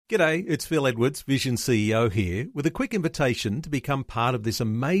G'day, it's Phil Edwards, Vision CEO here, with a quick invitation to become part of this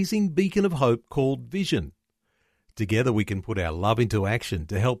amazing beacon of hope called Vision. Together we can put our love into action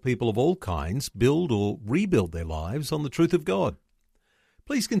to help people of all kinds build or rebuild their lives on the truth of God.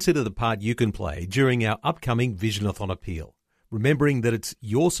 Please consider the part you can play during our upcoming Visionathon appeal, remembering that it's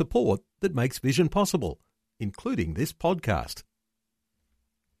your support that makes Vision possible, including this podcast.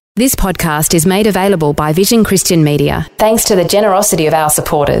 This podcast is made available by Vision Christian Media, thanks to the generosity of our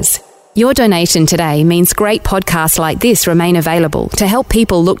supporters. Your donation today means great podcasts like this remain available to help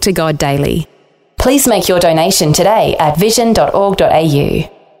people look to God daily. Please make your donation today at vision.org.au.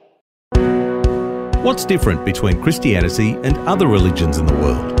 What's different between Christianity and other religions in the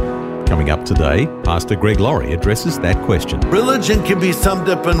world? Coming up today, Pastor Greg Laurie addresses that question. Religion can be summed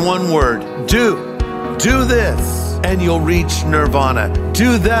up in one word: do. Do this and you'll reach nirvana.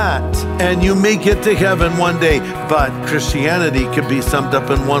 Do that and you may get to heaven one day. But Christianity could be summed up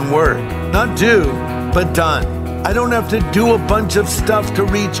in one word: not do, but done. I don't have to do a bunch of stuff to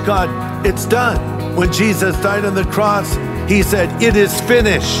reach God. It's done. When Jesus died on the cross, he said, "It is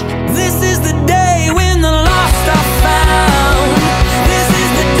finished." This is the day when the lost are found. This is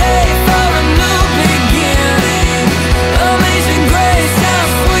the day for a new beginning. Amazing grace, how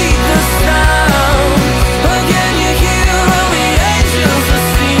sweet the sound. Again you hear all the angels are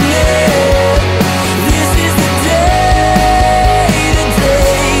singing. This is the day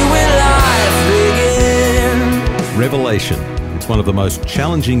when life begins. Revelation. It's one of the most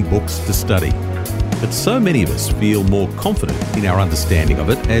challenging books to study. But so many of us feel more confident in our understanding of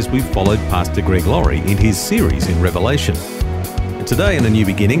it as we've followed Pastor Greg Laurie in his series in Revelation. And today in A New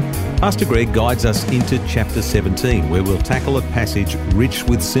Beginning, Pastor Greg guides us into chapter 17, where we'll tackle a passage rich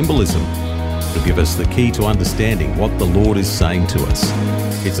with symbolism to give us the key to understanding what the Lord is saying to us.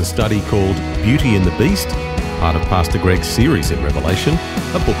 It's a study called Beauty and the Beast, part of Pastor Greg's series in Revelation,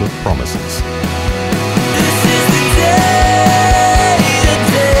 a book of promises. This is the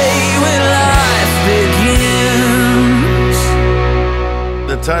day when life begins.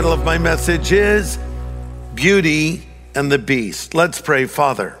 The title of my message is Beauty and the Beast. Let's pray.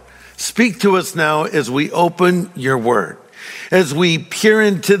 Father, speak to us now as we open your word, as we peer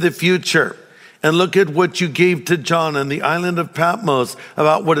into the future and look at what you gave to John on the island of Patmos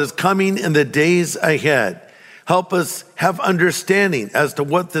about what is coming in the days ahead. Help us have understanding as to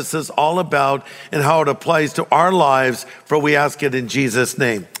what this is all about and how it applies to our lives, for we ask it in Jesus'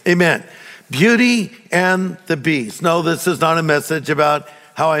 name. Amen. Beauty and the Beast. No, this is not a message about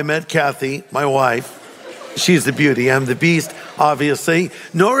how I met Kathy, my wife. She's the beauty, I'm the beast, obviously.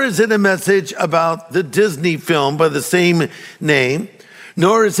 Nor is it a message about the Disney film by the same name.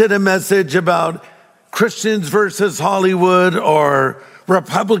 Nor is it a message about Christians versus Hollywood or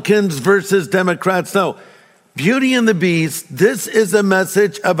Republicans versus Democrats. No. Beauty and the Beast, this is a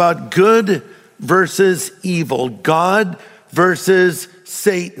message about good versus evil, God versus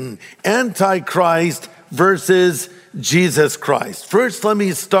Satan, Antichrist versus Jesus Christ. First, let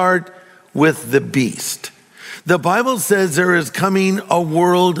me start with the beast. The Bible says there is coming a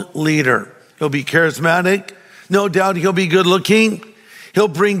world leader. He'll be charismatic. No doubt he'll be good looking. He'll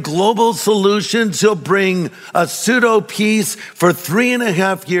bring global solutions. He'll bring a pseudo peace for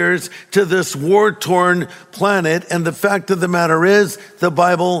 3.5 years to this war-torn planet. And the fact of the matter is, the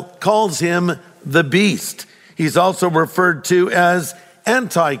Bible calls him the beast. He's also referred to as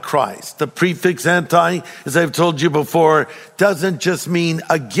Antichrist. The prefix anti, as I've told you before, doesn't just mean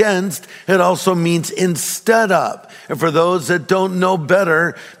against, it also means instead of. And for those that don't know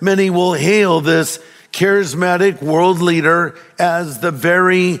better, many will hail this charismatic world leader as the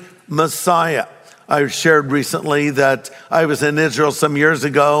very Messiah. I shared recently that I was in Israel some years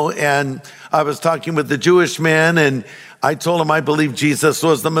ago, and I was talking with the Jewish man, and I told him I believe Jesus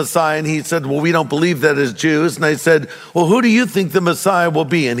was the Messiah, and he said, well, we don't believe that as Jews. And I said, well, who do you think the Messiah will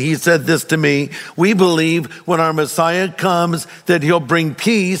be? And he said this to me: we believe when our Messiah comes that he'll bring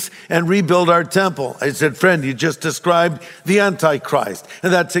peace and rebuild our temple. I said, friend, you just described the Antichrist.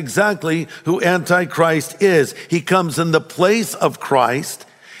 And that's exactly who Antichrist is. He comes in the place of Christ.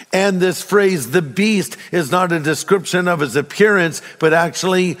 And this phrase, the beast, is not a description of his appearance, but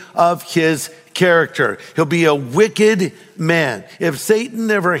actually of his character. He'll be a wicked man. If Satan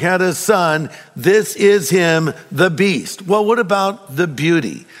never had a son, this is him, the beast. Well, what about the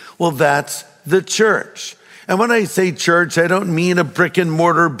beauty? Well, that's the church. And when I say church, I don't mean a brick and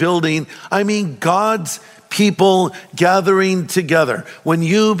mortar building. I mean God's people gathering together. When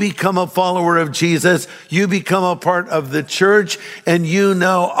you become a follower of Jesus, you become a part of the church, and you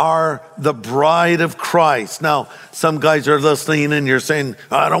now are the bride of Christ. Now, some guys are listening and you're saying,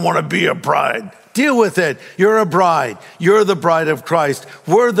 I don't want to be a bride. Deal with it. You're a bride. You're the bride of Christ.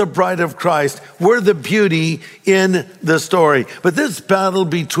 We're the bride of Christ. We're the beauty in the story. But this battle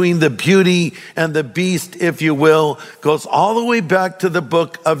between the beauty and the beast, if you will, goes all the way back to the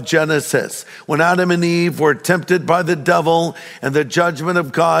book of Genesis, when Adam and Eve were tempted by the devil and the judgment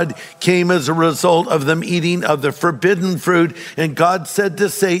of God came as a result of them eating of the forbidden fruit. And God said to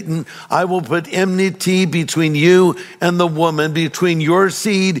Satan, I will put enmity between you and the woman, between your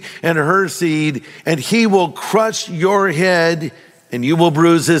seed and her seed, and he will crush your head and you will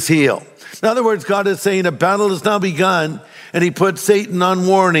bruise his heel. In other words, God is saying a battle has now begun, and he put Satan on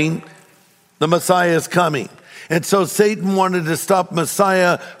warning. The Messiah is coming. And so Satan wanted to stop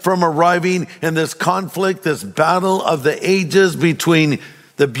Messiah from arriving in this conflict, this battle of the ages between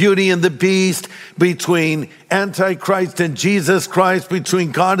the beauty and the beast, between Antichrist and Jesus Christ,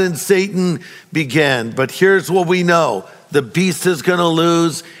 between God and Satan began. But here's what we know. The beast is going to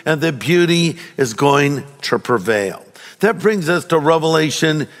lose and the beauty is going to prevail. That brings us to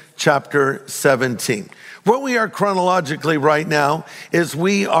Revelation chapter 17. Where we are chronologically right now is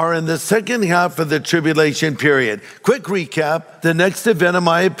we are in the second half of the tribulation period. Quick recap. The next event, in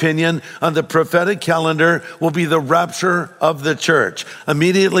my opinion, on the prophetic calendar will be the rapture of the church.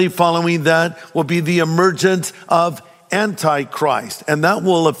 Immediately following that will be the emergence of Antichrist, and that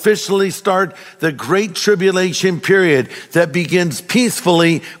will officially start the great tribulation period that begins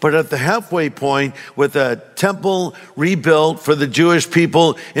peacefully, but at the halfway point with a temple rebuilt for the Jewish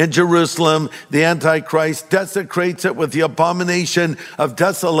people in Jerusalem. The Antichrist desecrates it with the abomination of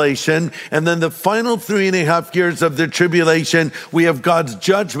desolation. And then the final 3.5 years of the tribulation, we have God's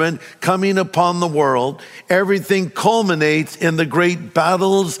judgment coming upon the world. Everything culminates in the great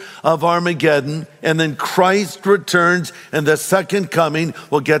battles of Armageddon. And then Christ returns and the second coming.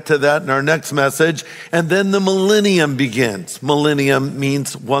 We'll get to that in our next message. And then the millennium begins. Millennium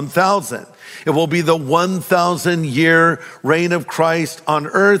means 1,000. It will be the 1,000-year reign of Christ on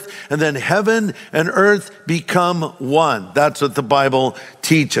earth, and then heaven and earth become one. That's what the Bible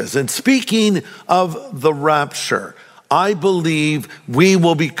teaches. And speaking of the rapture, I believe we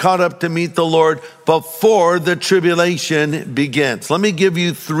will be caught up to meet the Lord before the tribulation begins. Let me give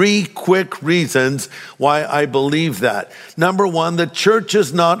you 3 quick reasons why I believe that. Number 1, the church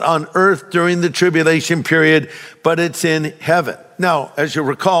is not on earth during the tribulation period, but it's in heaven. Now, as you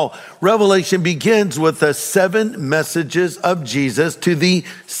recall, Revelation begins with the 7 messages of Jesus to the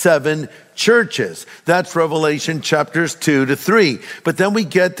 7 churches. That's Revelation chapters 2-3. But then we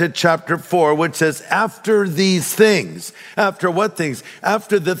get to chapter 4, which says, after these things. After what things?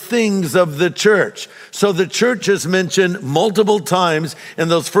 After the things of the church. So the church is mentioned multiple times in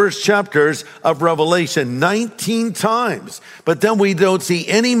those first chapters of Revelation, 19 times. But then we don't see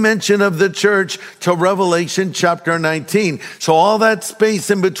any mention of the church till Revelation chapter 19. So all that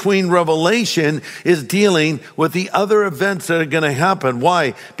space in between Revelation is dealing with the other events that are going to happen.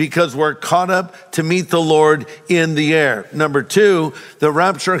 Why? Because we're caught up to meet the Lord in the air. Number 2, the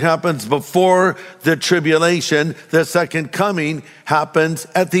rapture happens before the tribulation. The second coming happens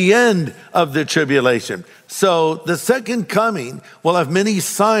at the end of the tribulation. So the second coming will have many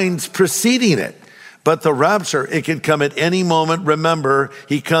signs preceding it. But the rapture, it can come at any moment. Remember,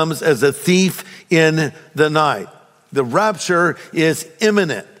 he comes as a thief in the night. The rapture is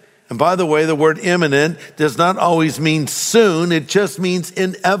imminent. And by the way, the word imminent does not always mean soon. It just means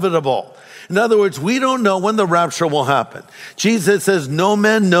inevitable. In other words, we don't know when the rapture will happen. Jesus says, no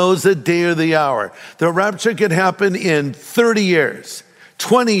man knows the day or the hour. The rapture could happen in 30 years,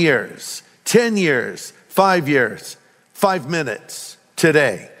 20 years, 10 years, 5 years, 5 minutes,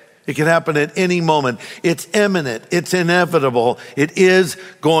 today. It can happen at any moment. It's imminent. It's inevitable. It is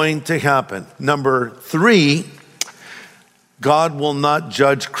going to happen. Number 3, God will not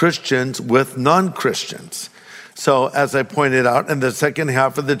judge Christians with non-Christians. So as I pointed out, in the second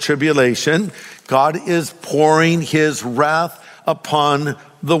half of the tribulation, God is pouring his wrath upon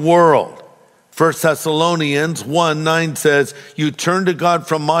the world. 1 Thessalonians 1:9 says, you turn to God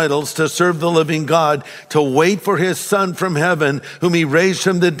from idols to serve the living God, to wait for his Son from heaven, whom he raised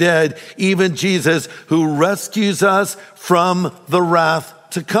from the dead, even Jesus, who rescues us from the wrath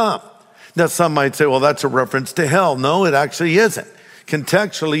to come. Now, some might say, well, that's a reference to hell. No, it actually isn't.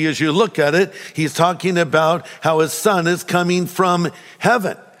 Contextually, as you look at it, he's talking about how his Son is coming from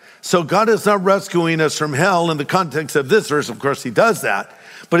heaven. So God is not rescuing us from hell in the context of this verse. Of course, he does that.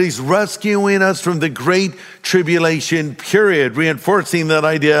 But he's rescuing us from the great tribulation period, reinforcing that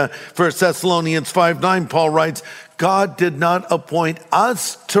idea. 1 Thessalonians 5:9, Paul writes, God did not appoint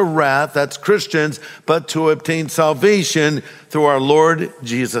us to wrath, that's Christians, but to obtain salvation through our Lord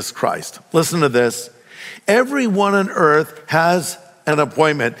Jesus Christ. Listen to this. Everyone on earth has an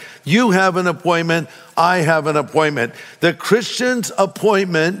appointment. You have an appointment. I have an appointment. The Christian's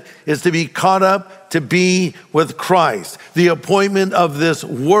appointment is to be caught up to be with Christ. The appointment of this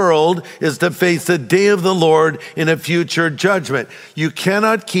world is to face the day of the Lord in a future judgment. You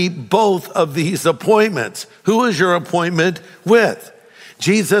cannot keep both of these appointments. Who is your appointment with?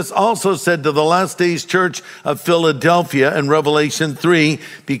 Jesus also said to the last days church of Philadelphia in Revelation 3,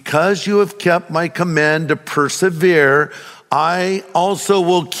 because you have kept my command to persevere, I also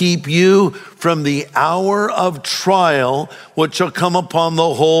will keep you from the hour of trial which shall come upon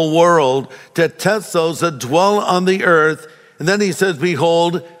the whole world to test those that dwell on the earth. And then he says,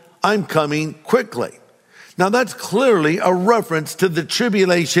 behold, I'm coming quickly. Now that's clearly a reference to the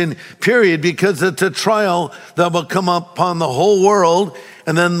tribulation period because it's a trial that will come upon the whole world.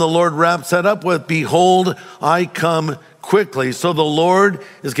 And then the Lord wraps that up with, behold, I come quickly. So the Lord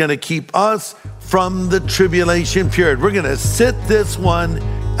is going to keep us from the tribulation period. We're going to sit this one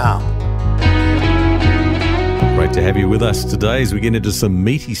out. Great to have you with us today as we get into some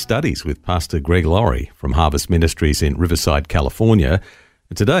meaty studies with Pastor Greg Laurie from Harvest Ministries in Riverside, California.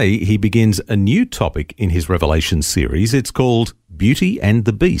 And today he begins a new topic in his Revelation series. It's called Beauty and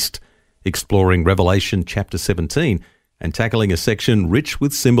the Beast, exploring Revelation chapter 17 and tackling a section rich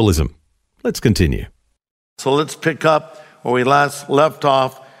with symbolism. Let's continue. So let's pick up where we last left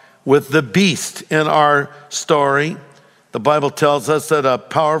off with the beast in our story. The Bible tells us that a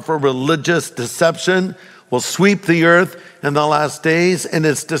powerful religious deception will sweep the earth in the last days, and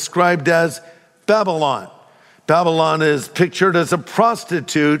it's described as Babylon. Babylon is pictured as a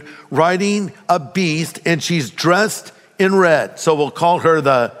prostitute riding a beast, and she's dressed in red. So we'll call her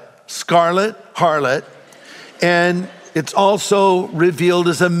the Scarlet Harlot. And it's also revealed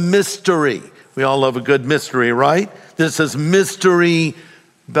as a mystery. We all love a good mystery, right? This is Mystery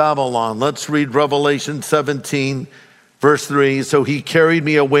Babylon. Let's read Revelation 17, verse 3. So he carried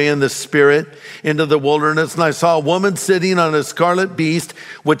me away in the spirit into the wilderness, and I saw a woman sitting on a scarlet beast,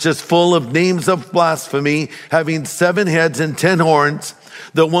 which is full of names of blasphemy, having 7 heads and 10 horns.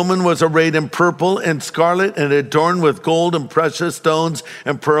 The woman was arrayed in purple and scarlet and adorned with gold and precious stones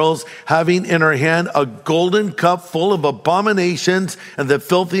and pearls, having in her hand a golden cup full of abominations and the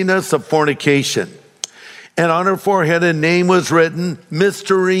filthiness of fornication. And on her forehead a name was written,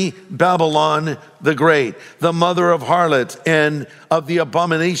 Mystery Babylon the Great, the mother of harlots and of the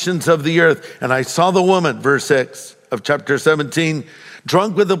abominations of the earth. And I saw the woman, verse 6 of chapter 17,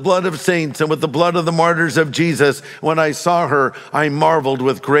 drunk with the blood of saints and with the blood of the martyrs of Jesus. When I saw her, I marveled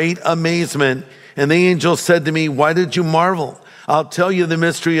with great amazement. And the angel said to me, why did you marvel? I'll tell you the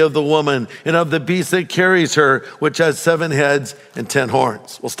mystery of the woman and of the beast that carries her, which has 7 heads and 10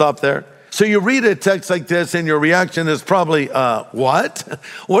 horns. We'll stop there. So you read a text like this and your reaction is probably, what?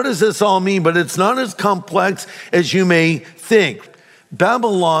 What does this all mean? But it's not as complex as you may think.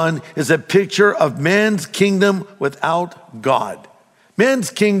 Babylon is a picture of man's kingdom without God. Man's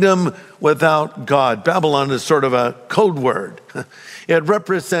kingdom without God. Babylon is sort of a code word. It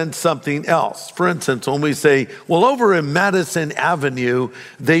represents something else. For instance, when we say, well, over in Madison Avenue,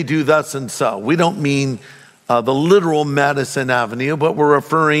 they do thus and so. We don't mean the literal Madison Avenue, but we're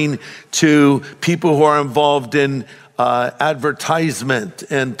referring to people who are involved in advertisement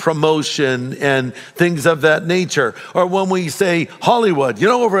and promotion and things of that nature. Or when we say Hollywood,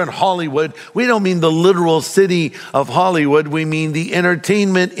 over in Hollywood, we don't mean the literal city of Hollywood. We mean the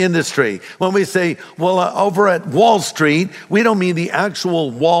entertainment industry. When we say, over at Wall Street, we don't mean the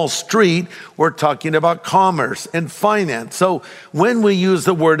actual Wall Street. We're talking about commerce and finance. So when we use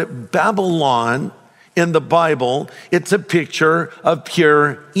the word Babylon in the Bible, it's a picture of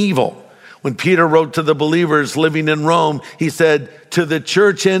pure evil. When Peter wrote to the believers living in Rome, he said, to the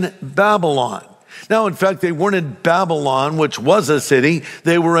church in Babylon. Now, in fact, they weren't in Babylon, which was a city.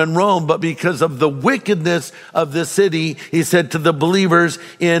 They were in Rome, but because of the wickedness of the city, he said to the believers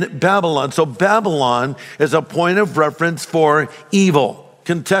in Babylon. So Babylon is a point of reference for evil.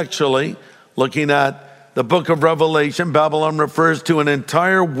 Contextually, looking at the book of Revelation, Babylon refers to an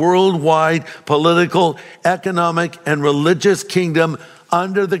entire worldwide political, economic, and religious kingdom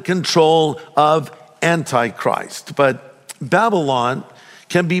under the control of Antichrist. But Babylon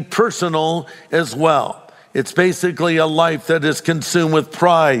can be personal as well. It's basically a life that is consumed with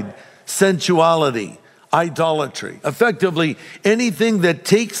pride, sensuality, idolatry. Effectively, anything that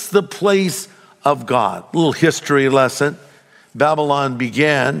takes the place of God. A little history lesson. Babylon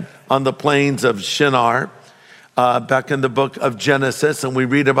began on the plains of Shinar back in the book of Genesis, and we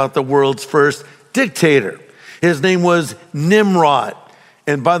read about the world's first dictator. His name was Nimrod.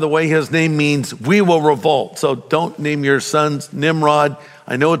 And by the way, his name means we will revolt. So don't name your sons Nimrod.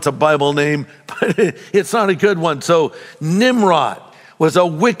 I know it's a Bible name, but it's not a good one. So Nimrod. was a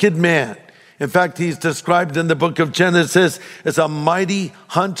wicked man. In fact, he's described in the book of Genesis as a mighty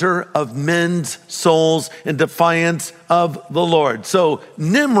hunter of men's souls in defiance of the Lord. So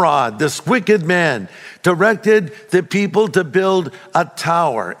Nimrod, this wicked man, directed the people to build a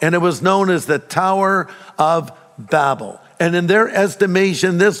tower, and it was known as the Tower of Babel. And in their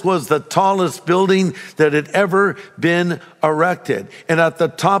estimation, this was the tallest building that had ever been erected. And at the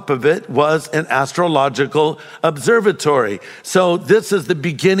top of it was an astrological observatory. So this is the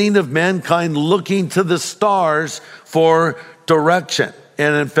beginning of mankind looking to the stars for direction.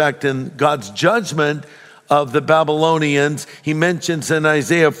 And in fact, in God's judgment of the Babylonians, he mentions in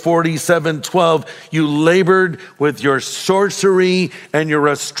Isaiah 47:12, you labored with your sorcery and your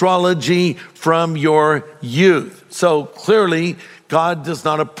astrology from your youth. So clearly, God does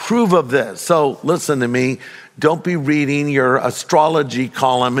not approve of this. So listen to me. Don't be reading your astrology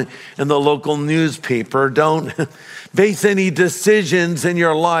column in the local newspaper. Don't base any decisions in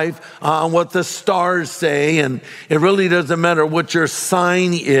your life on what the stars say. And it really doesn't matter what your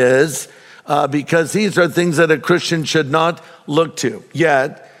sign is, because these are things that a Christian should not look to.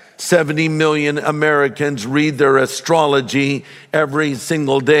 Yet, 70 million Americans read their astrology every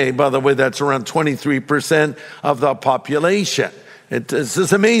single day. By the way, that's around 23% of the population. It's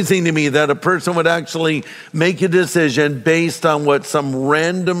just amazing to me that a person would actually make a decision based on what some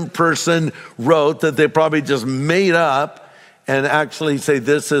random person wrote that they probably just made up and actually say,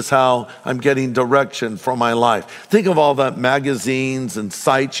 this is how I'm getting direction for my life. Think of all the magazines and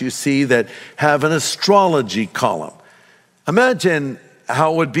sites you see that have an astrology column. Imagine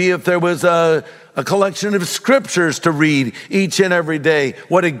how it would be if there was a collection of scriptures to read each and every day.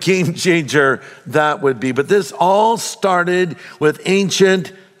 What a game changer that would be. But this all started with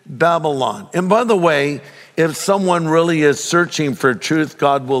ancient Babylon. And by the way, if someone really is searching for truth,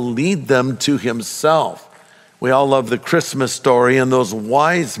 God will lead them to himself. We all love the Christmas story and those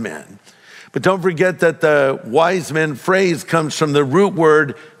wise men. But don't forget that the wise men phrase comes from the root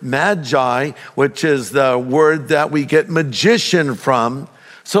word magi, which is the word that we get magician from.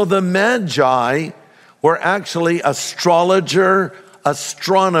 So the magi were actually astronomers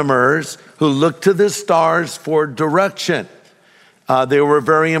who looked to the stars for direction. They were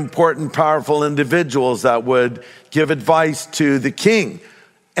very important, powerful individuals that would give advice to the king.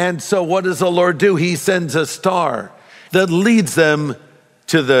 And so what does the Lord do? He sends a star that leads them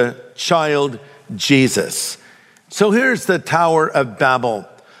to the child Jesus. So here's the Tower of Babel,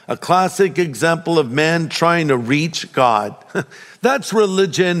 a classic example of man trying to reach God. That's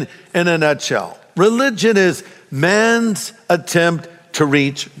religion in a nutshell. Religion is man's attempt to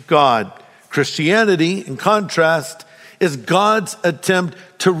reach God. Christianity, in contrast, is God's attempt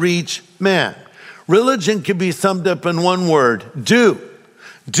to reach man. Religion can be summed up in one word: do.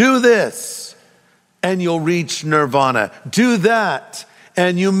 Do this, and you'll reach nirvana. Do that,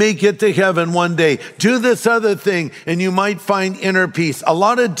 and you may get to heaven one day. Do this other thing, and you might find inner peace. A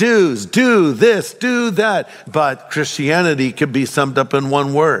lot of do's. Do this, do that. But Christianity can be summed up in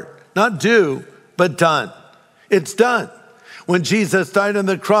one word. Not do, but done. It's done. When Jesus died on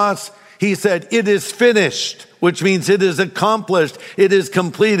the cross, he said, it is finished, which means it is accomplished. It is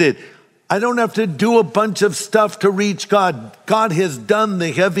completed. I don't have to do a bunch of stuff to reach God. God has done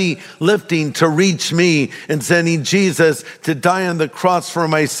the heavy lifting to reach me in sending Jesus to die on the cross for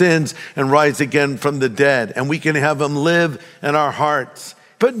my sins and rise again from the dead. And we can have him live in our hearts.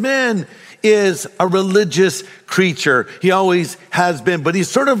 But man is a religious creature. He always has been, but he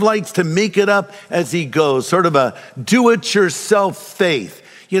sort of likes to make it up as he goes, sort of a do-it-yourself faith.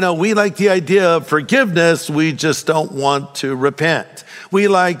 You know, we like the idea of forgiveness. We just don't want to repent. We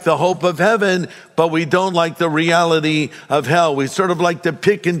like the hope of heaven, but we don't like the reality of hell. We sort of like to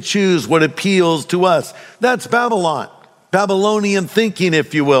pick and choose what appeals to us. That's Babylon, Babylonian thinking,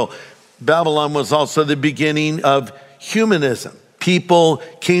 if you will. Babylon was also the beginning of humanism. People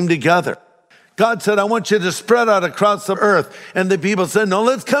came together. God said, I want you to spread out across the earth. And the people said, no,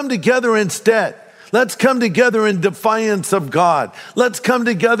 let's come together instead. Let's come together in defiance of God. Let's come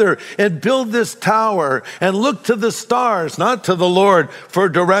together and build this tower and look to the stars, not to the Lord, for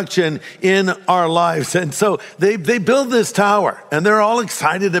direction in our lives. And so they build this tower, and they're all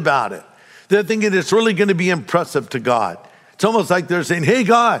excited about it. They're thinking it's really going to be impressive to God. It's almost like they're saying, hey,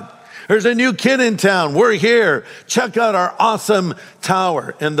 God, there's a new kid in town. We're here. Check out our awesome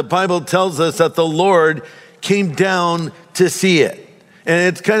tower. And the Bible tells us that the Lord came down to see it.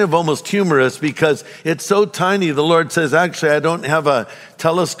 And it's kind of almost humorous because it's so tiny. The Lord says, actually, I don't have a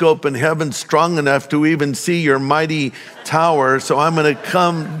telescope in heaven strong enough to even see your mighty tower. So I'm going to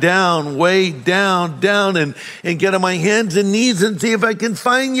come down, way down, and get on my hands and knees and see if I can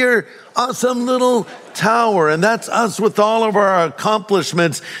find your awesome little tower. And that's us with all of our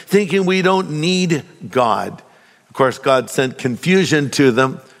accomplishments, thinking we don't need God. Of course, God sent confusion to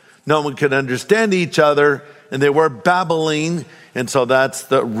them. No one could understand each other, and they were babbling. And so that's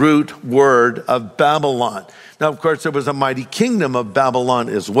the root word of Babylon. Now, of course, there was a mighty kingdom of Babylon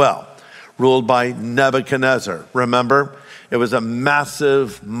as well, ruled by Nebuchadnezzar. Remember? It was a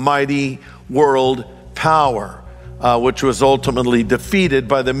massive, mighty world power, which was ultimately defeated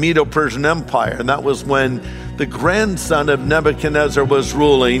by the Medo-Persian Empire. And that was when the grandson of Nebuchadnezzar was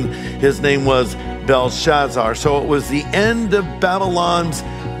ruling. His name was Belshazzar. So it was the end of Babylon's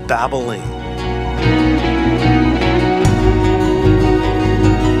babbling.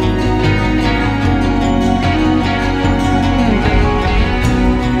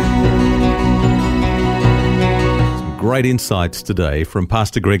 Great insights today from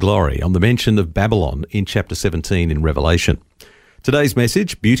Pastor Greg Laurie on the mention of Babylon in chapter 17 in Revelation. Today's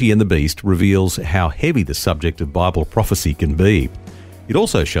message, Beauty and the Beast, reveals how heavy the subject of Bible prophecy can be. It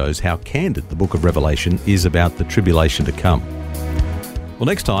also shows how candid the book of Revelation is about the tribulation to come. Well,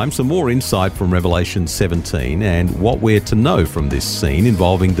 next time, some more insight from Revelation 17 and what we're to know from this scene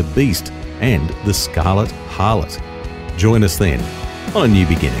involving the beast and the scarlet harlot. Join us then on A New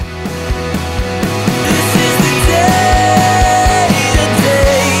Beginning.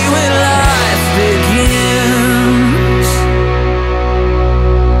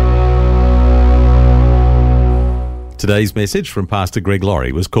 Today's message from Pastor Greg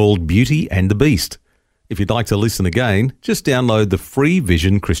Laurie was called Beauty and the Beast. If you'd like to listen again, just download the free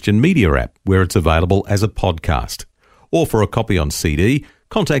Vision Christian Media app, where it's available as a podcast. Or for a copy on CD,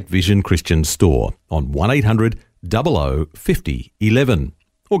 contact Vision Christian Store on 1800 00 50 11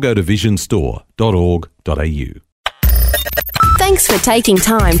 or go to visionstore.org.au. Thanks for taking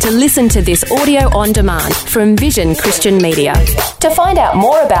time to listen to this audio on demand from Vision Christian Media. To find out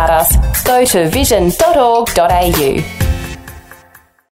more about us, go to vision.org.au.